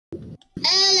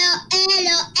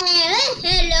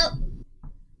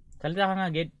Salita ka nga,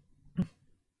 Gid.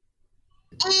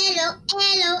 Elo,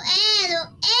 elo, elo,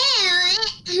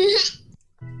 elo.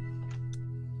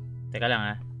 Teka lang,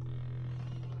 ha.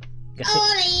 Kasi...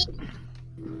 Sorry.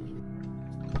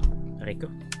 Aray ko.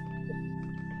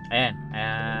 Ayan.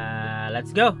 Let's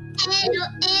go. Elo,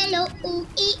 elo,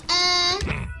 ui-a.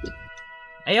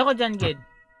 Ayoko dyan, Gid.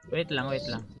 Wait lang, wait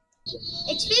lang.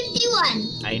 It's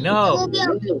 51. I know. We'll be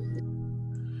okay.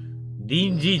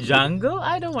 Dingy Jungle?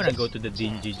 I don't want to go to the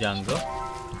Dingy Jungle.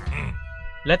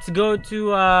 Let's go to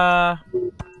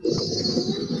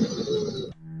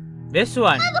this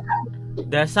one.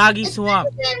 The Soggy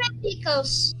Swamp.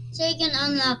 Pickles, so you can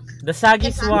unlock. The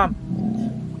Soggy Swamp.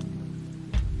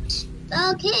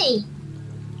 Okay.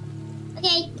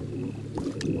 Okay.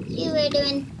 You were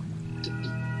doing.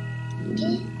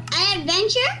 Okay. An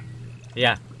adventure?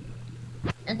 Yeah.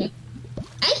 Okay.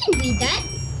 I can read that.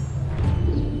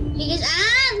 Because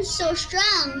I'm so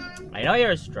strong. I know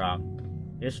you're strong.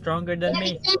 You're stronger than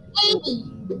me. I'm 80.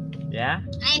 Yeah?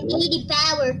 I'm 80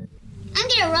 power. I'm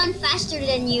gonna run faster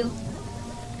than you.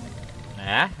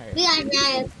 Yeah? Because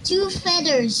I have 2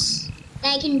 feathers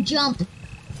that I can jump.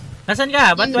 Nasaan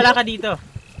ka? Ba't wala ka dito?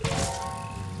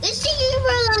 It's taking you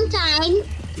for a long time.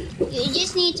 You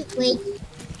just need to wait.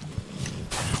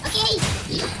 Okay.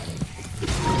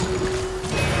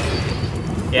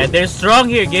 Yeah, they're strong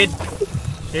here, Gid.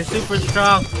 They're super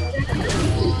strong.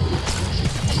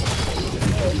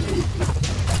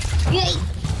 Yoy,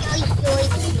 yoy, yoy,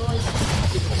 yoy.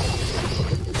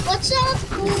 What's up,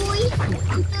 boy?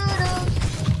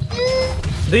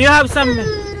 Do you have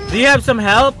some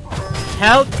help?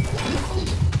 Help?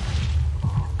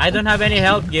 I don't have any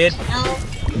help, Gid. No,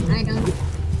 I don't.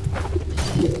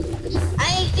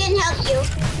 I can help you.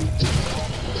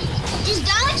 Just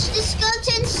dodge the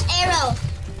skeleton's arrow.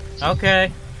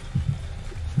 Okay.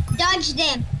 Dodge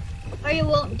them, or you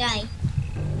won't die.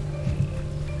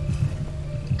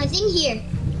 I think here.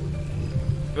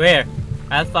 Where?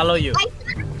 I'll follow you. I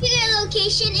found your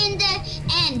location in the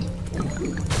end.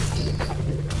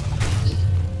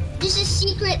 There's a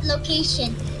secret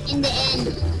location in the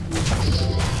end.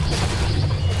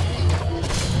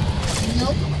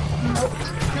 Nope. Nope.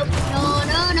 Nope. No,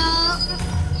 no, no.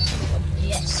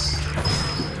 Yes.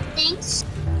 Thanks.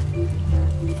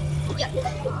 Yeah.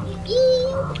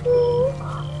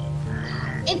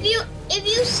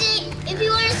 If you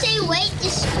want to say wait,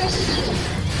 just press U.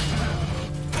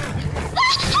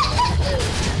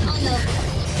 Oh no.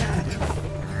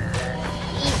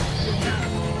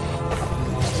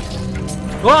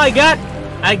 Oh, I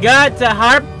got a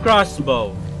harp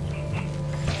crossbow.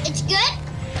 It's good?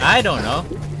 I don't know.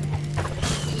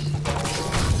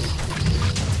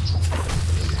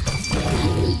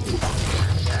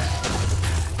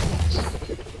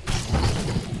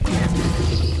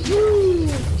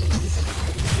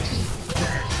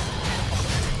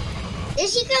 The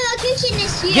secret location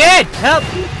is here. Gid, help!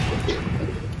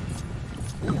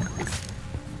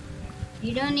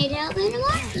 You don't need help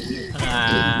anymore?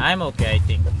 I'm okay, I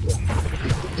think.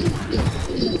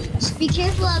 Just be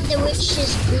careful of the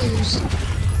witch's brews.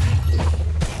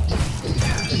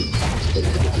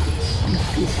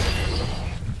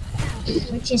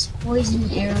 Witch's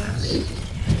poison arrows.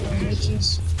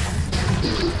 Witches.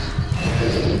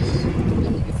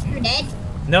 You're dead?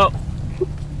 No.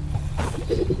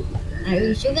 Are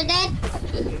you sugar dead?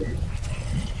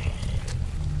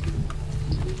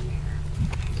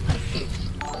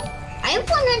 I have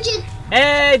 100.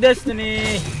 Hey,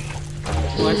 Destiny!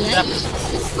 What's up?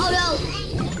 Oh no!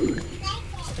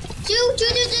 Do.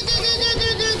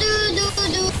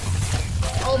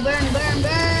 Oh, burn.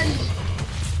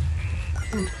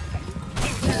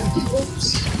 Oops.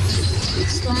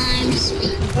 Slimes.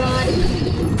 God.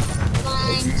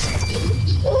 Slimes.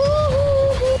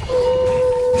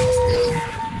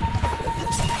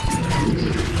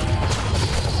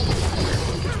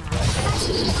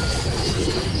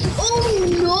 Oh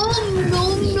no.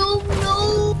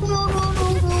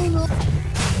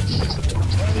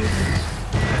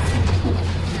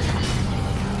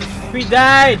 We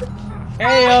died!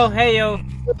 Hey yo!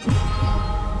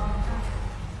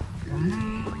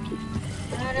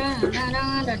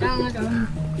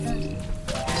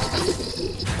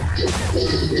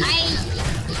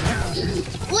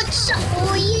 What's up,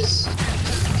 boys?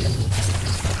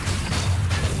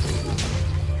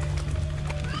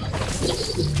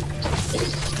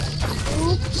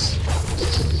 Oops.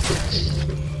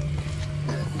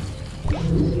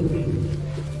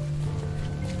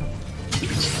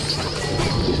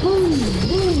 Boom.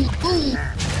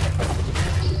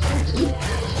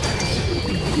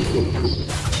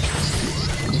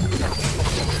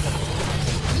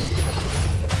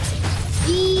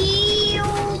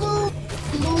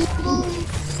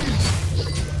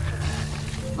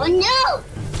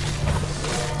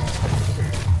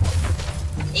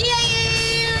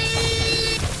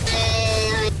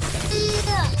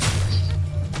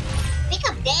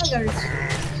 tigers.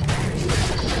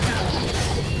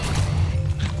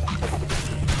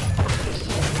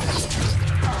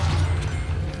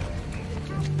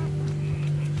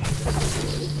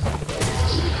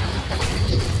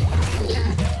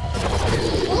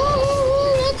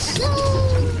 Oh, let's go.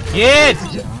 Get!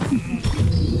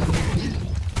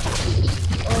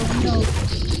 Oh no.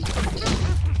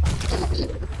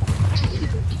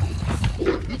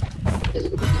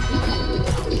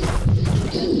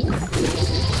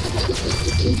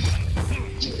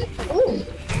 Ooh.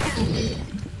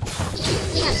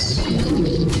 Yes.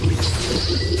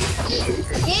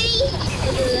 Yay!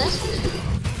 We'll do this.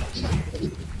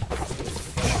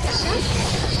 So.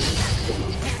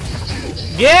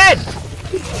 Get!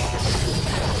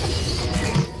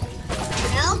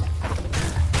 No.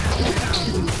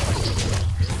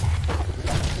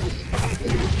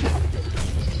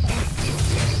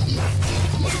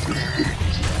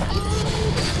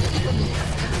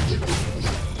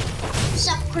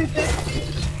 Sup, creeper?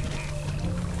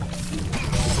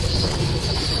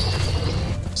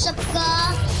 Sup,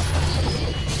 guy?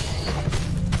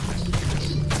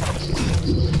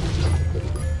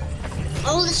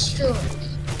 All destroyed.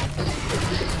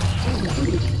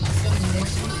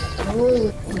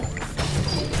 Oh.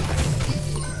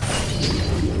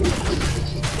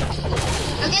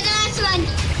 Okay, the last one.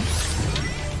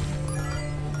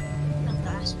 Not the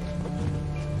last one.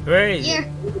 Where is Here. it?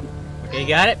 Okay,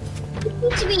 got it?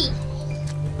 To me.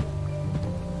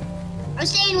 I'll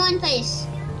stay in one place.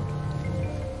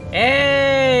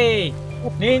 Hey!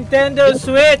 Nintendo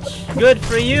Switch! Good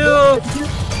for you!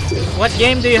 What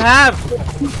game do you have?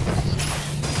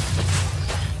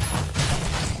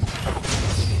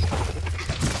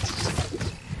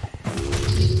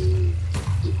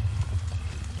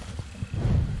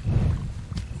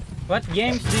 What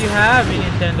games do you have in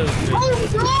Nintendo Switch? Oh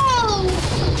no!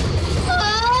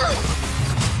 Oh.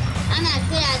 I'm not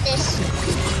good at this.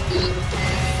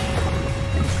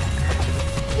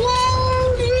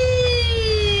 Wally!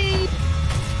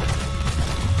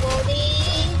 Wally!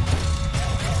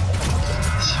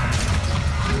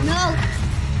 No!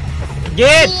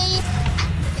 Get!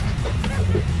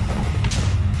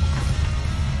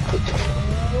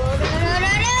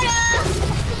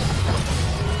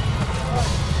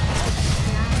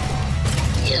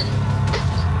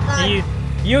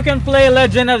 You can play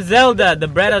Legend of Zelda, The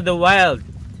Breath of the Wild.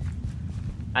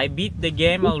 I beat the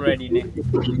game already, Nick.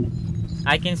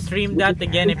 I can stream that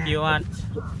again if you want.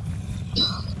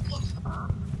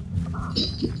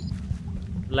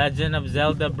 Legend of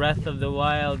Zelda, Breath of the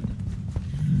Wild.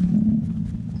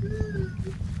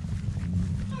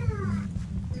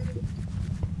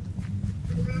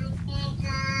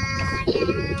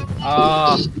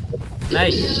 Oh,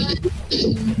 nice.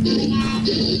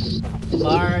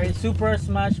 Alright, Super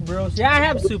Smash Bros. Yeah, I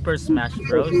have Super Smash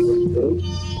Bros.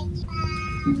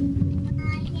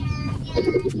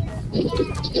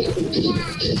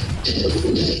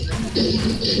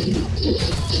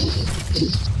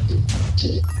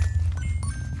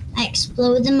 I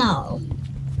explode them all.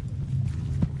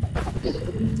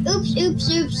 Oops, oops,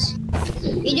 oops.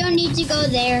 You don't need to go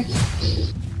there.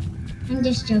 I'm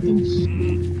just joking.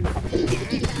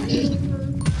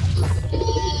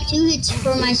 2 hits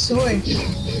for my sword.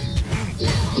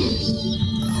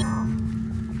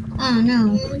 Oh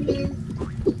no.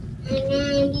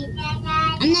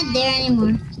 I'm not there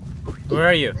anymore. Where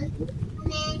are you?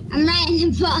 I'm right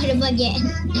in the bottom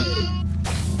again.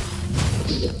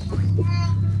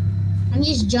 I'm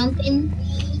just jumping.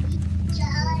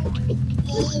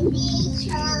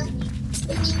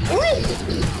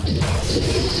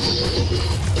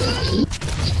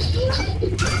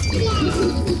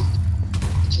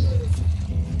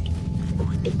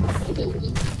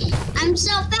 I'm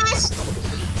so fast.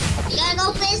 Gotta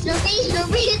go faster, faster,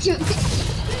 faster.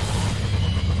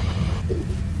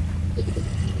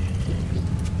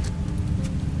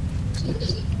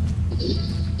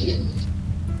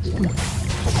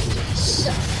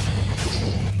 So.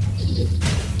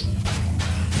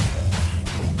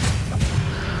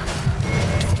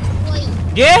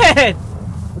 Get!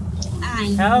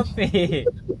 I'm Help me!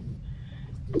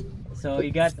 So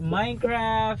you got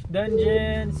Minecraft,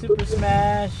 Dungeon, Super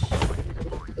Smash,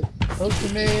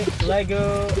 Ultimate,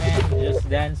 Lego, and Just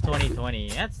Dance 2020.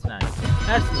 That's nice.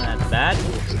 That's not bad.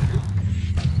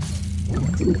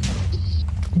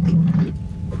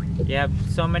 You have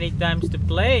so many times to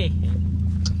play.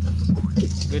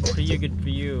 Good for you, good for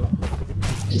you.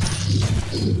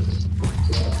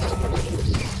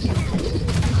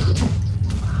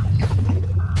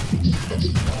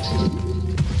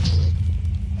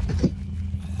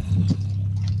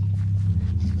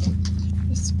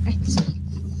 this pretzel.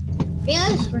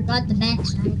 forgot the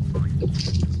backside.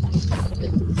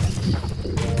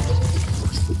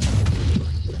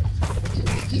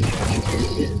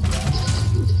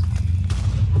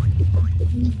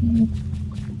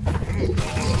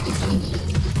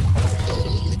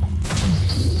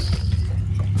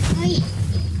 Wait,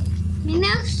 my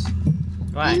mouse.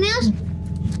 What? My mouse.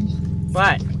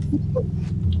 What?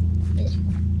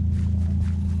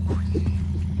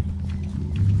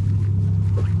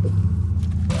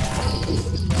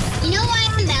 You know why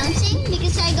I'm bouncing?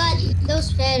 Because I got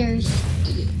those feathers.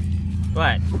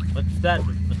 What? What's that?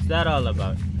 What's that all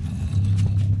about?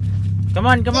 Come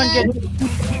on, kid.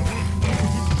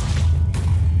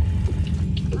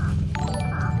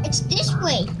 It's this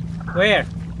way. Where?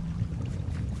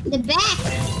 The back.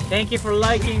 Thank you for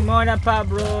liking Mona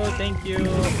Pablo. Thank you.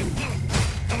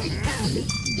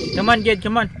 Come on, kid.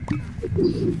 Come on.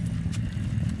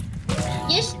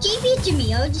 Just keep it to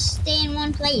me. I'll just stay in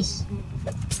one place.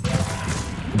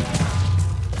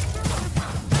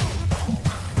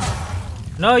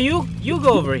 No, you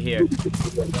go over here.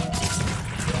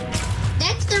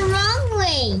 That's the wrong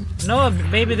way. No,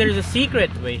 maybe there's a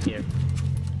secret way here.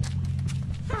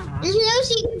 There's no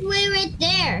secret way right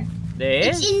there. There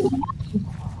It's is? in.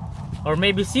 Or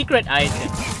maybe secret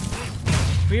items.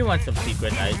 We want some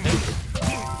secret items.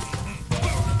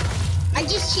 I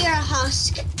just hear a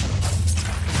husk.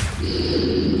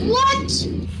 What?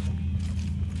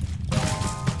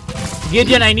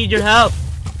 Gideon, I need your help.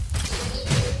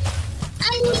 I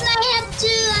need my help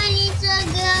too. I need to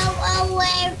go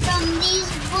away from these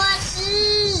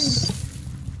buses.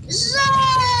 So.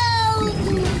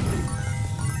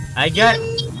 I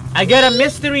got a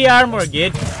mystery armor,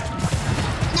 Gid.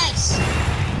 Nice.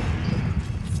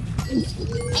 I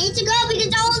need to go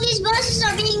because all these buses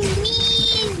are being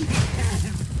mean.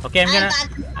 Okay,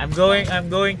 I'm going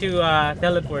to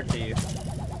teleport to you.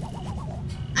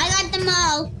 I got them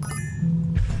all.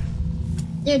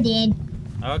 They're dead.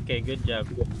 Okay, good job.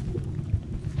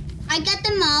 I got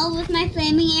them all with my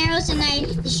flaming arrows and I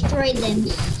destroyed them.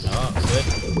 Oh, good.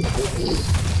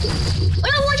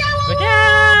 Oh, watch out! Good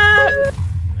job!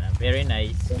 Very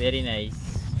nice, very nice.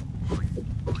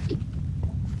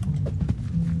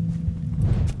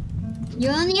 You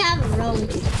only have a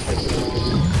road.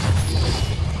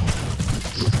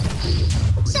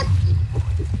 What's up?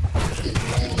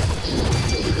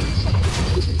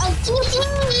 Oh, TNT!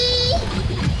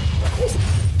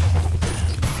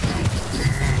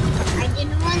 I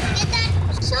didn't want to get that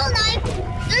soul knife.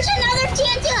 There's another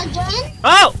TNT again?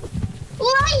 Oh!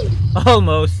 Why?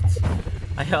 Almost.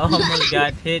 I almost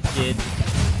got hit, Gid.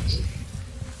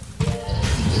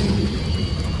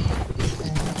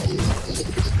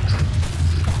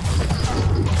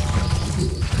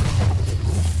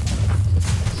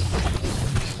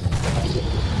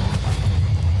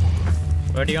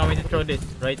 Where do you want me to throw this?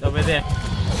 Right over there.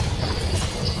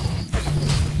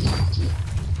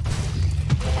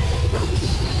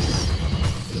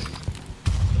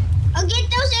 Oh, get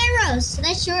those arrows.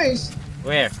 That's yours.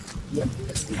 Where?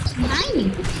 Behind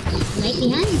you. Right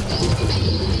behind you.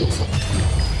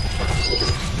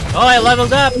 Oh, I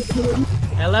leveled up!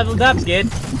 I leveled up, Gid.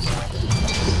 Let's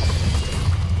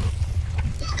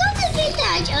go to get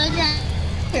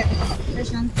that or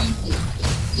something.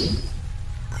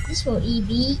 This will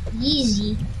be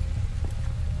easy.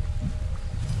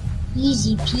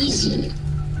 Easy peasy.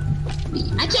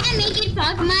 I can't make it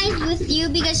Pokemon with you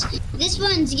because this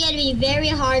one's gonna be very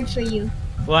hard for you.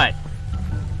 What?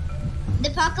 The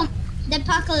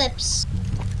apocalypse.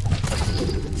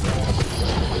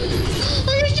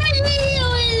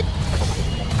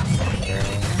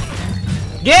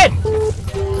 Gid!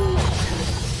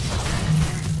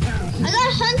 I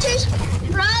got Hunter's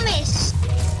Promise.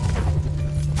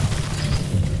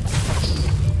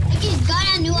 I just got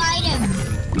a new item.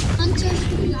 Hunter's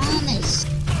Promise.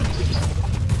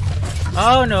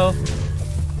 Oh no.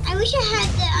 I wish I had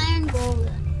the Iron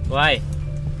Golem. Why?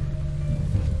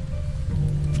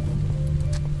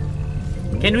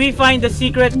 Can we find the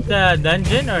secret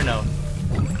dungeon or no?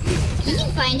 You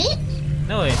can find it.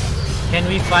 No way. Can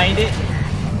we find it?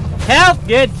 Help,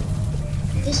 Gid!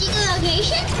 The secret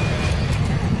location?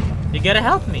 You gotta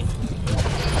help me.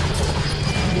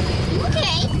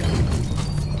 Okay.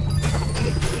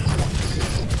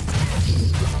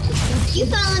 You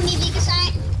follow me because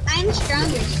I'm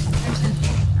stronger.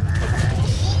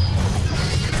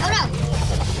 Oh no!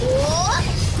 Whoop!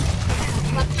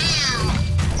 Wow!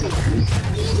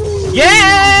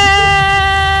 Yeah!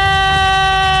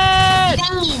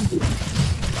 Bam!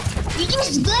 You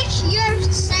just glitched your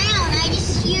sound. I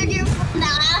just heard you from the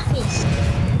office.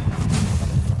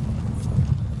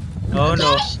 Oh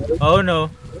no. Oh no.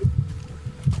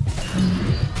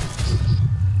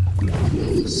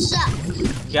 Suck.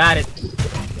 Got it.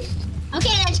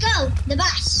 Okay, let's go. The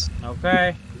bus.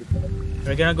 Okay.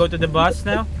 We're gonna go to the bus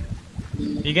now.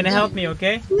 You're gonna help me,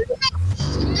 okay? The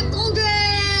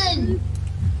cauldron.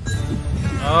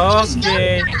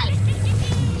 Okay.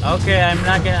 Okay,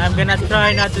 I'm gonna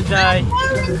try not to die.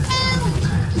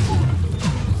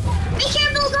 Be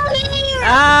careful, go here.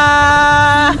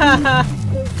 Ah!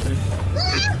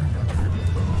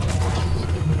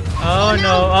 Oh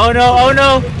no, oh no, oh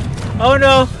no! Oh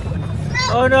no!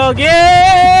 Oh no, get!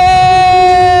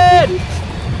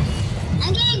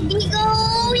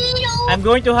 I'm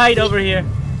going to hide over here.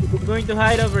 I'm going to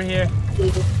hide over here.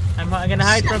 I'm gonna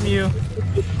hide from you.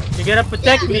 You gotta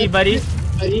protect me, buddy.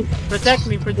 Protect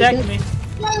me, protect me.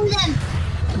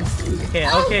 Okay,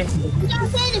 okay.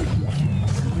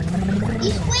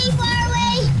 He's way far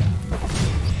away.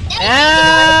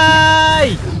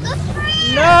 Hey!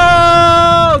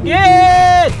 No!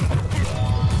 Get!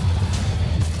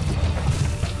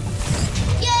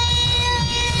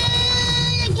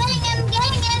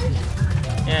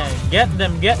 Yeah, get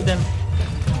them, get them.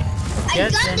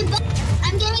 Get them.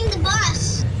 I'm getting the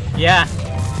boss. Yeah.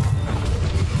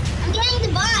 I'm getting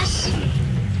the boss.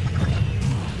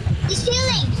 He's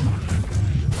healing.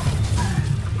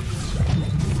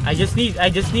 I just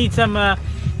need some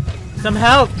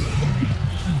help.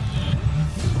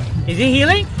 Is he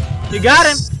healing? You got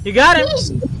him. You got him.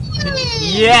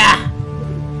 Yeah.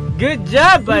 Good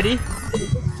job, buddy.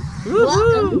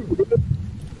 Woohoo.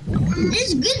 This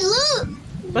is good loot.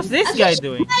 What's this guy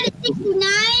doing?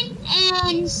 69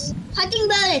 and hunting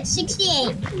boat at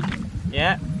 68.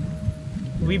 Yeah.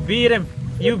 We beat him.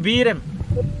 You beat him.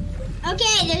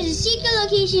 Okay, there's a secret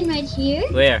location right here.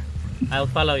 Where? I'll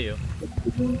follow you.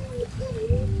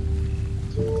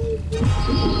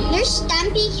 There's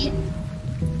Stampy.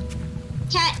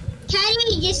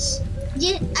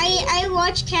 Catty I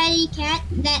watched Catty Cat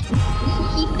that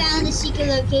he found a secret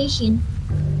location.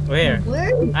 Where?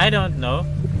 Where? I don't know.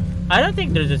 I don't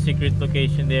think there's a secret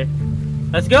location there.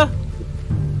 Let's go.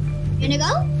 You gonna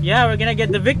go? Yeah, we're gonna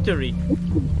get the victory.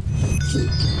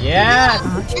 Yeah.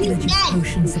 Archlegion's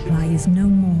potion supply is no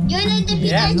more. You wanna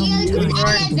defeat our children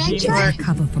at adventure?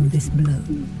 Recover from this blow.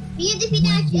 You defeat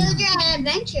our children at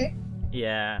adventure.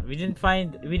 Yeah, we didn't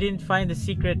find the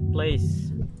secret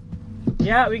place.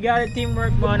 Yeah, we got it.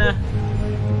 Teamwork, Mona.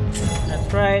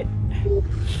 That's right.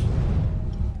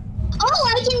 Oh,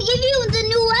 I can give you the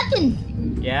new weapon.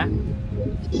 Yeah.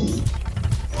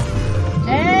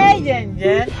 Hey, Jen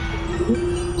Jen.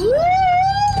 Woo!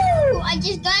 I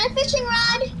just got a fishing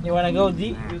rod. You wanna go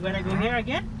deep? You wanna go here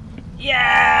again?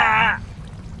 Yeah.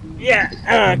 Yeah.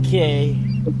 Okay.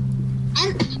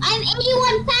 I'm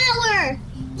 81 power.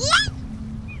 Yeah.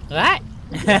 What?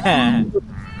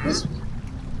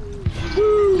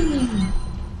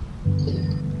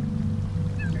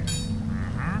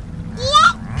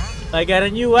 I got a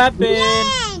new weapon.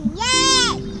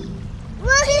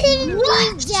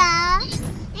 Ninja.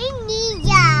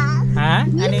 Huh?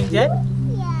 A ninja?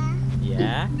 Yeah.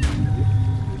 Yeah.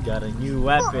 We got a new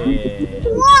weapon.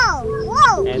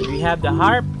 Whoa. And we have the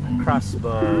harp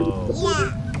crossbow.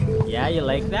 Yeah. Yeah, you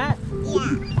like that?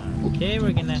 Yeah. Okay,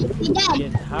 we're gonna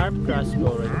get the harp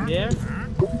crossbow right there.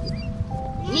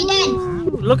 Hey, Dad.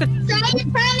 Look at. Try the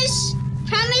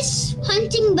promise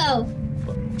hunting bow.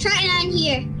 Try it on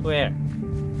here. Where?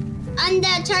 On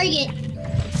the target.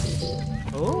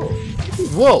 Oh.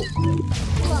 Whoa.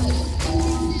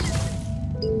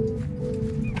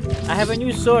 I have a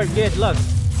new sword. Good, look.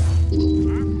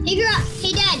 Hey,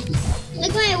 Dad.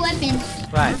 Look at my weapon.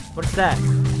 Right. What's that?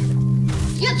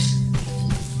 Yep.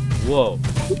 Whoa.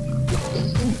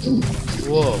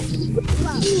 Whoa.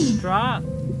 Strong.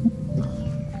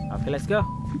 Okay, let's go.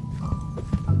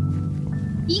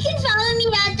 You can follow me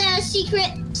at the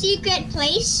secret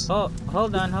place. Oh,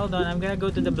 hold on. I'm gonna go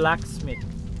to the blacksmith.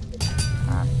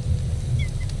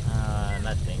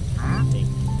 Nothing.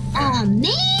 Oh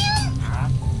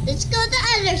man! Let's go to the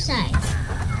other side.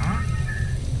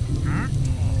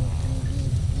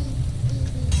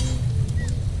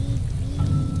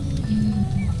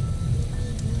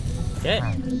 Okay.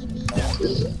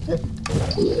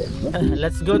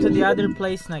 Let's go to the other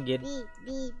place, Nugget.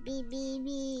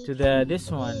 To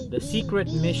this one, the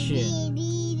secret mission.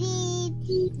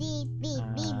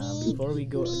 Before we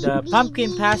go, the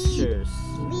pumpkin pastures.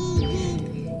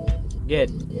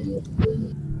 Good.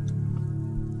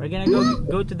 We're gonna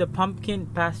go to the pumpkin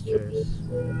pastures.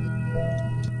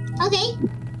 Okay.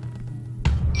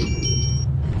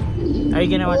 Are you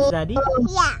gonna watch Daddy?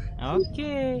 Yeah.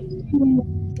 Okay.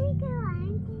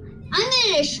 I'm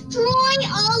gonna destroy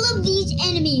all of these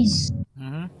enemies.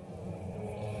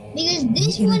 Because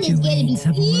this The one is Illager gonna be raids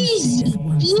have easy. worsted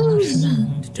once lush Easy.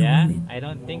 land to Yeah, ruin. I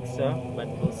don't think so, but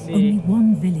we'll Only see.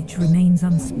 one village remains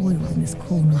unspoiled in this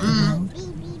corner of the world.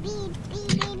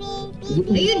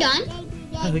 Are you done?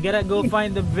 We gotta go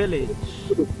find the village.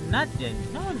 Not yet.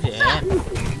 No, yet.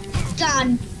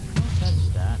 Done. That's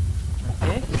that.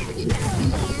 Okay.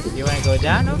 You wanna go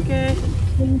down? Okay.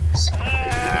 Done.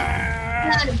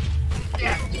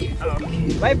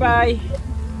 Bye bye.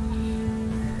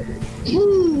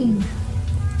 Boom.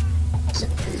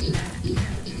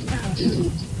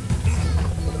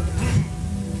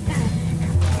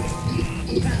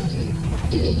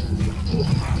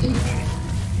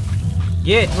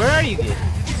 Git, where are you, Git?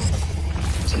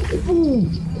 Boom.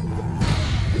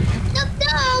 Dub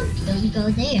dub. Don't go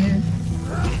there.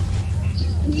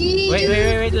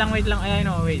 Wait lang. I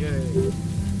know, wait.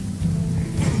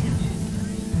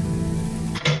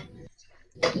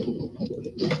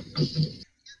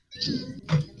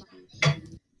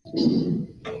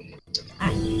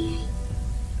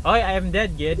 Oh, I am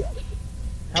dead, Gid.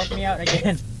 Help me out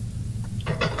again.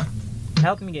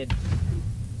 Help me, Gid.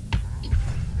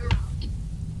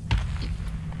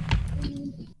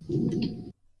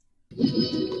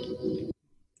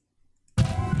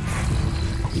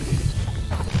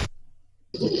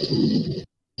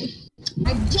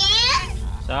 Again?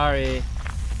 Sorry.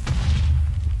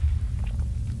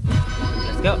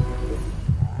 Let's go.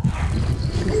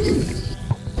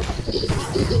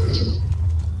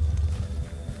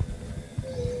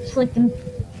 Flick him.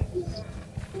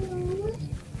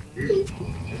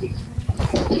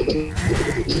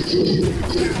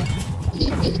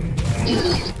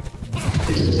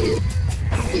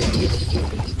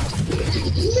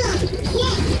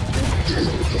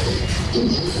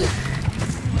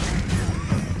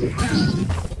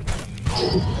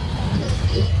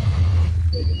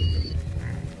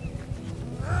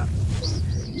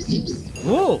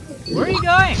 Whoa! Where are you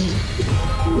going?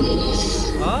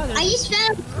 Oh, I just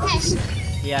found a chest.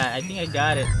 yeah, I think I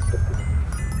got it.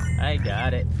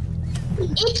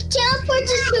 It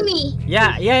teleports us to me.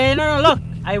 Yeah, no, look.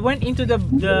 I went into the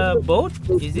boat.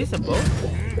 Is this a boat?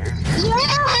 Yeah.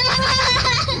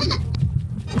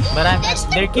 But That's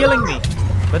the they're killing me. boat.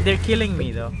 But they're killing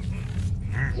me though.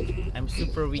 I'm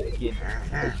super weak, kid.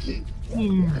 All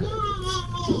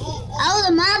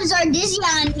the mobs are dizzy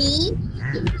on me.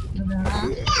 No.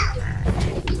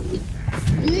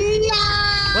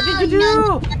 What did you do?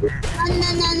 No.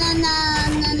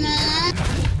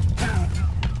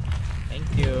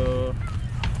 Thank you.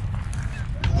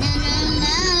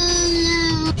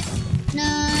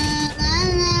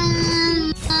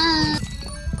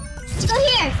 Let's go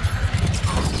here.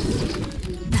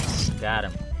 Got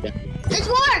him. There's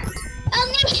more. Help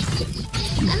me.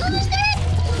 I'm almost there.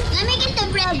 Let me get the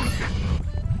bread.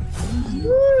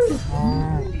 Woo.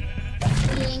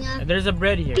 There's a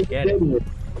bread here. Get it.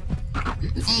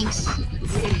 Thanks.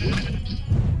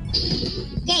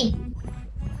 Okay.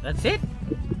 That's it?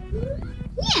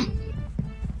 Yeah.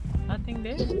 Nothing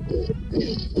there?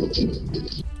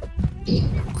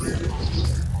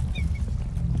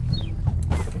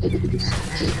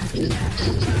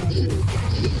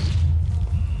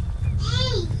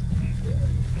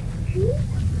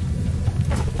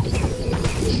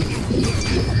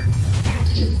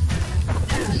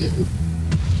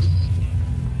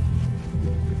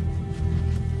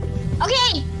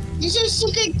 Okay. There's a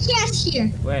secret chest here.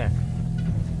 Where?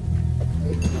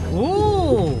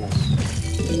 Ooh!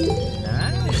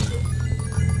 Nice.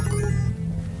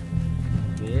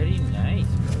 Very nice,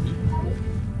 buddy.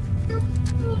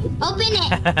 Open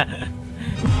it.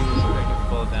 Where to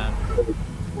fall down?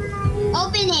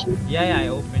 Open it. Yeah, I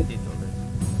opened it already.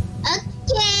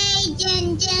 Okay,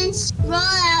 then scroll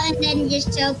out and then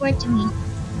just teleport to me.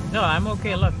 No, I'm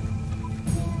okay, look.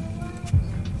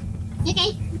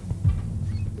 Okay.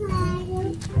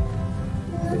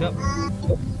 Go.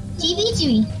 TV to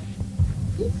me.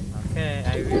 Okay, I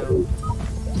will.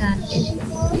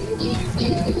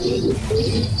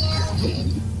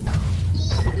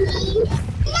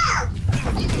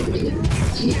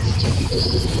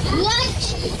 What?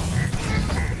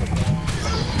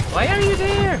 Why are you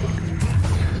there?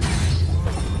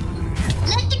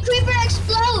 Let the creeper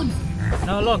explode.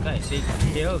 No, look, they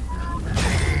killed.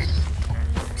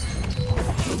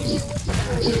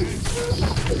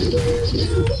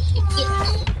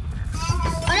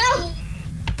 Oh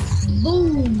no!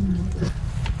 Boom!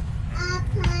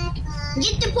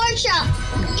 Get the pork chop!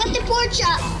 Get the pork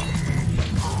chop!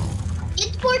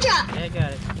 Get the pork chop! Yeah, I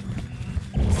got it.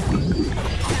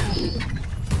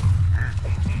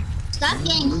 Stop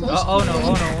getting close. Oh no.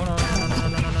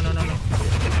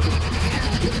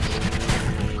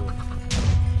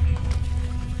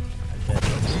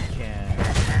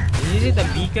 it a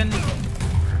beacon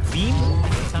beam?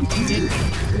 Something did?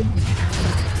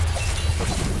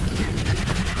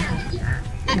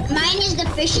 Mine is the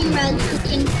fishing rod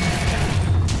cooking.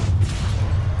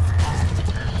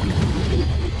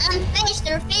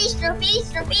 Faster.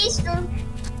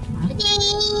 Yeah,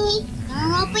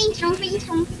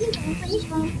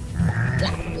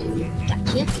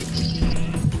 gotcha.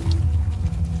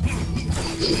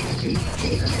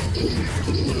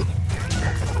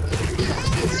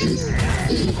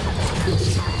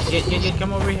 Get,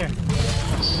 come over here.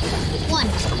 One.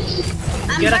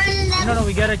 No,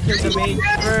 we gotta kill the mage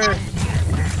first.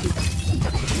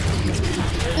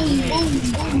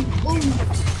 Boom.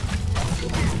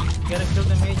 We gotta kill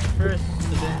the mage first,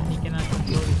 so then he cannot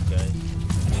control these guys.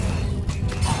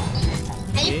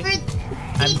 Okay.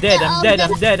 I'm dead.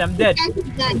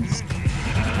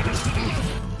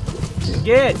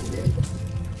 Get!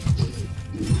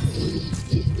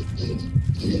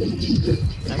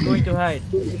 I'm going to hide.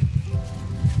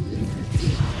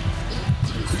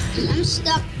 I'm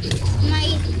stuck.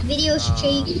 My video's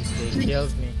changed. They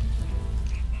killed me.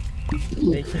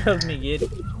 They killed me, kid.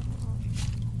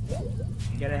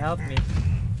 You gotta help me.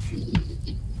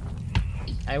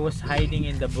 I was hiding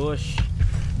in the bush.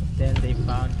 Then they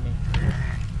found me.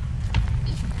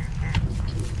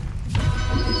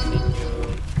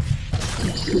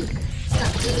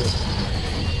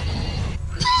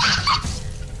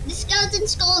 The skeleton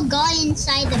skull got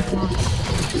inside the block.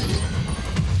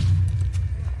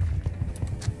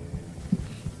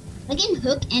 I can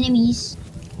hook enemies.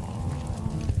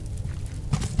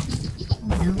 Oh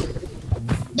no.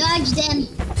 Dodge them.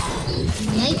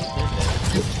 Right?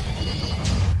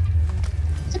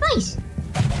 Surprise!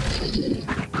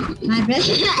 My bread.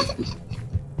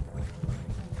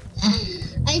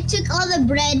 I took all the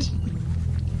bread.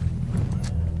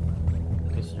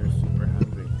 Because you're super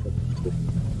hungry.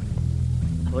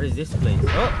 What is this place?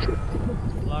 Oh!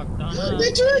 Locked on.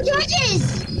 The two judges!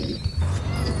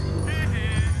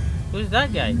 Who's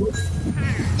that guy?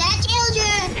 That's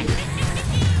Eldra!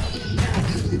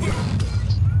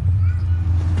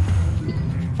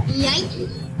 Yike!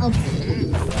 Oh.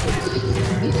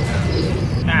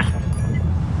 Ah!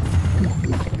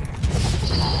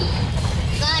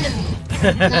 Got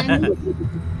him.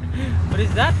 What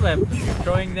is that weapon?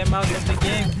 Throwing them out of the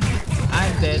game.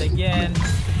 I'm dead again.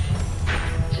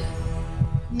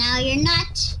 Now you're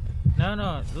not.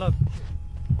 No, look.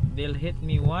 They'll hit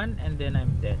me one and then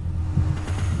I'm dead.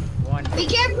 One Be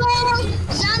hit. careful!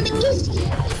 Zombies!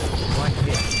 One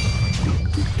hit.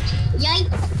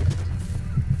 Yike!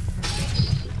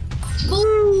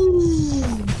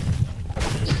 Boom!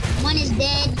 One is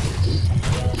dead.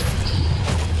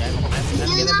 Yeah, I'm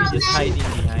gonna be just hiding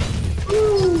behind you.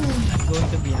 Ooh!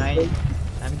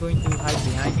 I'm going to hide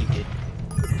behind you, kid.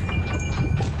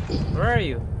 Where are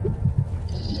you?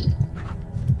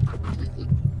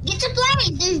 Get to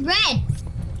play! There's bread!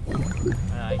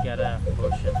 I got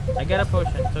a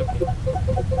potion. It's okay.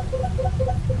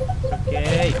 It's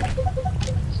okay.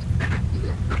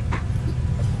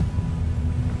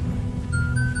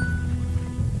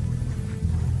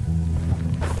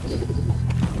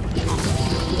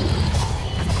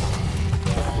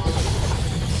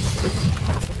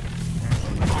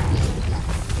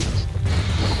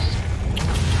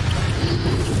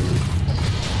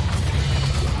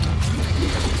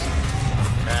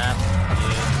 Crap.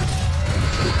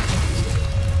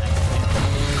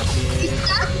 You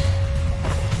stuck?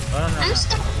 Oh, no. I'm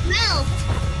stuck as well.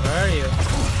 Where are you?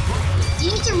 You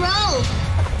need to roll.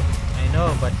 I know,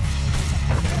 but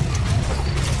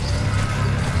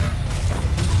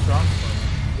strong for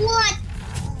me. What?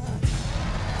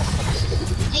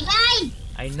 I died!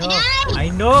 I know. died!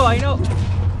 I know.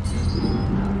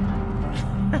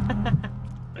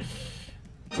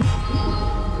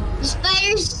 The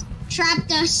spiders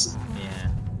trapped us. Yeah.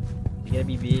 You gotta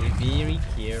be very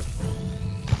careful.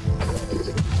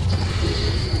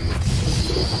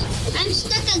 I'm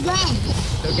stuck again.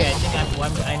 Okay, I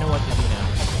think I know what to do now.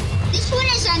 This one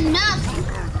is enough.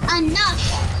 Enough.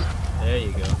 There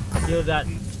you go. Kill that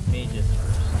mages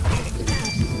first.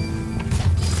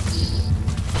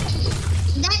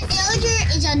 That villager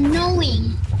is annoying.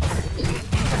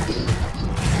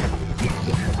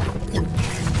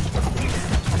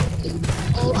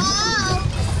 Oh.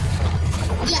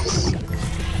 Yes.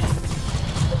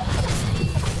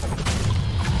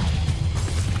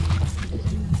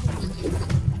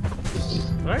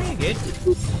 Very good.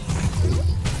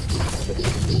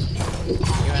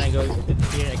 You wanna go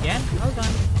here again? Hold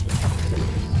on.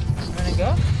 You wanna go?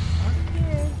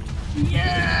 Okay.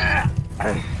 Yeah!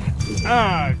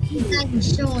 That is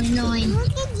so annoying.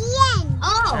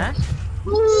 Oh. Huh?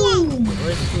 Ooh.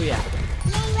 Where's Kuya?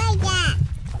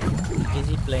 Is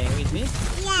he playing with me?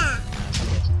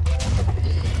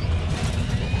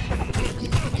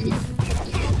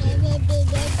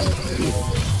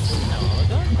 No,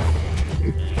 don't.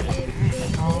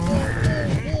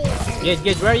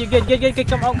 Good. Where are you? Good.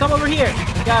 Come over here.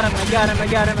 I got him.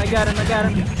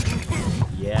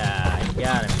 Yeah, I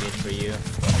got him. Good for you.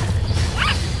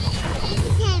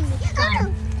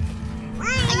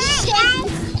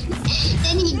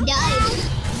 Then he died.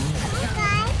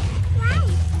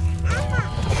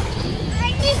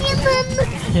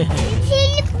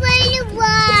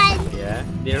 Yeah,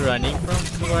 they're running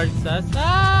towards us.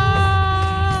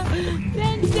 Ah! They're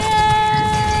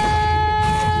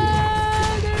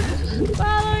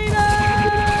following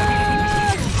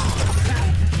us.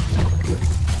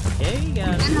 Okay, we got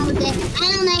him. I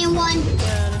know one.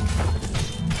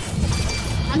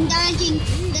 I'm dodging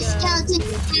the skeleton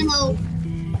ammo.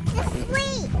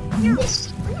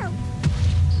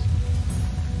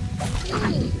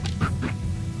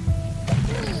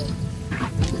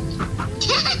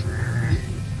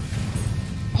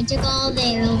 I took all the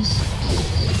arrows.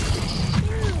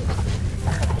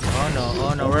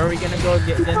 Oh no, where are we gonna go?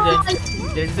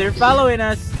 They're following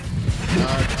us.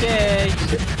 Okay.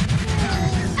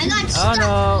 I got Oh stuck.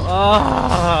 no,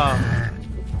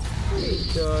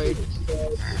 Joy.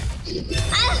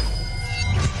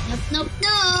 Nope.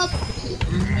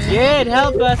 Kid,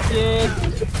 help us, kid.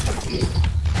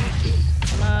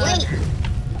 Come on. Wait.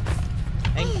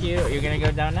 Thank you. You're gonna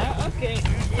go down now? Okay.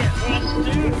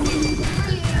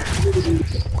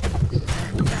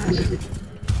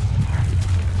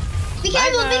 Be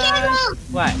careful.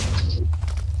 What?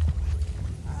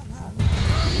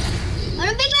 Oh,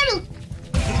 be careful.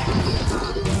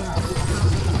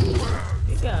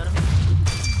 You got him.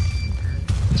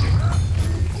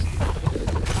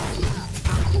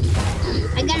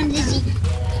 I got him, Lizzie.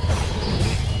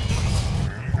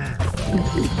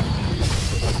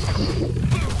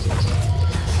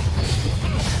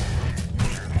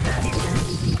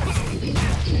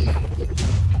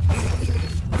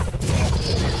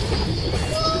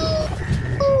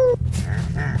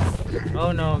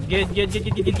 Oh no, get. I got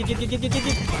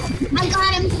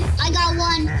him. I got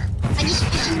one. I just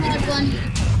fishing rod one.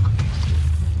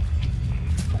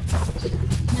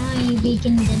 Now you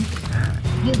beacon them.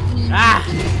 Ah!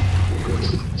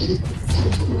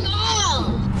 Oh!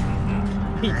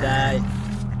 He died.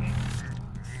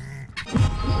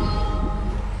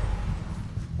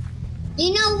 You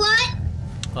know what?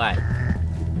 What?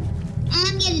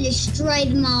 I'm gonna destroy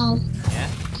them all. Yeah?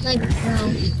 Like,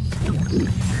 bro.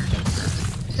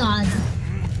 God.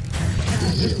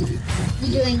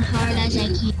 I'm doing hard as I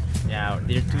can. Yeah,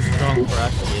 they're too strong for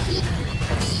us, kid.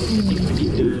 We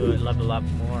need to level up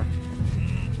more.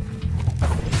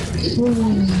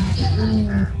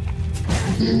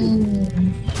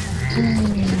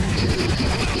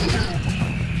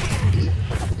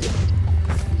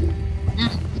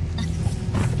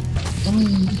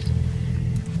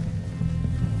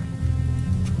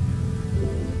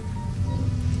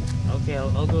 Okay,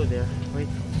 I'll go there. Wait.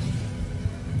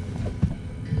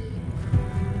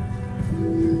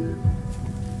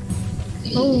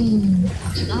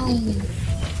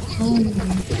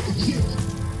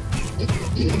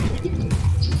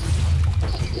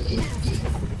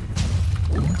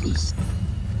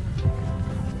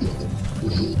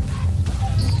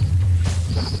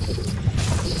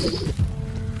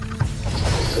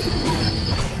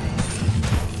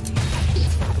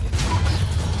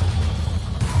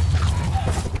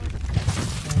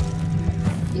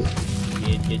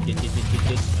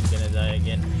 Get. I'm gonna die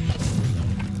again.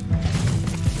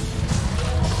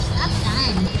 Stop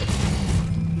dying.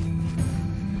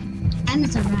 I'm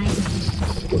surviving.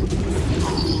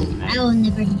 I will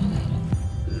never die.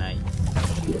 Nice.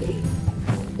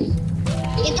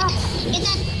 Get that!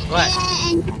 What? Yeah,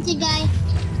 and the guy.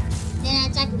 Then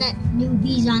attack that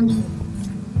newbie zombie.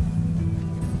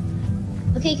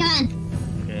 Okay, come on.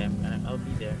 Okay, I'll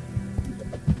be there.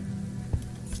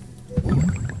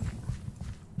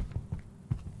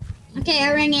 Okay,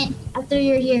 I'll ring it after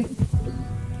you're here.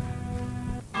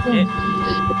 Okay.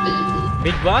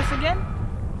 Big boss again?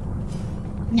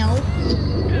 No.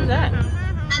 Who's that?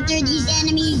 After these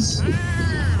enemies.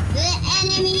 The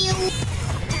enemy.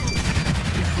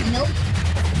 Nope.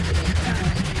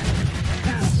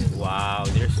 Wow,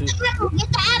 they're super. Get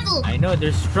the apple. I know,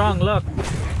 they're strong. Look,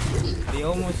 they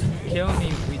almost killed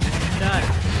me with one shot.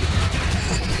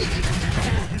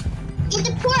 Get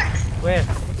the pork. Where?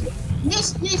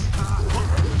 Miss.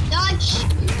 Dodge.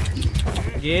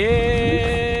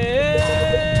 Yeah.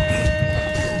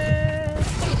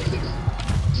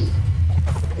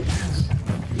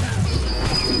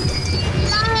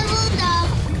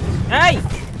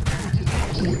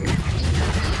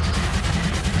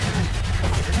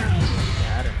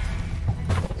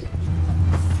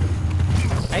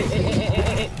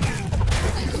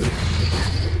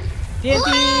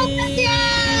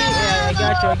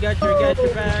 got your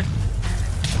back.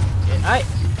 Okay, hi.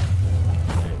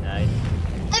 Nice.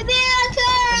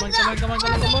 Come on.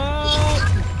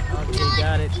 Okay,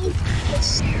 got it.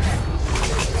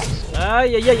 Yeah.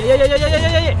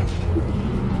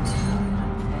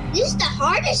 This is the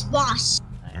hardest boss.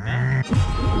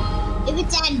 If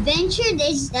it's adventure,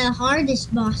 this is the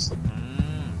hardest boss.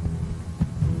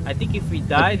 I think if we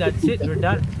die, that's it. We're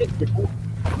done.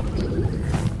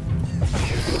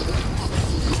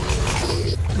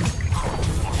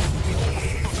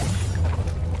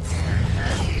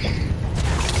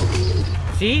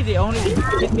 See, they only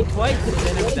hit me twice and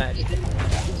then I'm dead.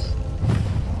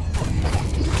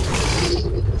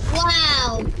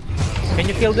 Wow. Can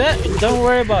you kill that? Don't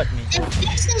worry about me.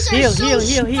 Heal.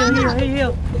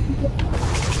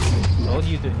 Told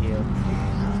you to heal.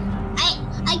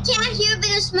 I can't heal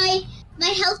because my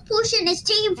health potion is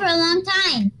taken for a long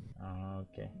time.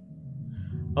 Okay.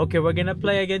 Okay, we're gonna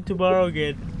play again tomorrow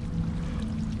again.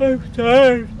 I'm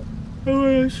tired. I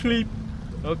wanna sleep.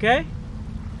 Okay?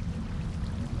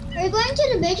 Are you going to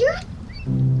the bedroom?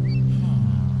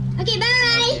 Okay,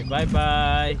 bye. Okay,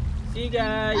 bye. See you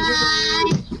guys.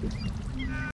 Bye.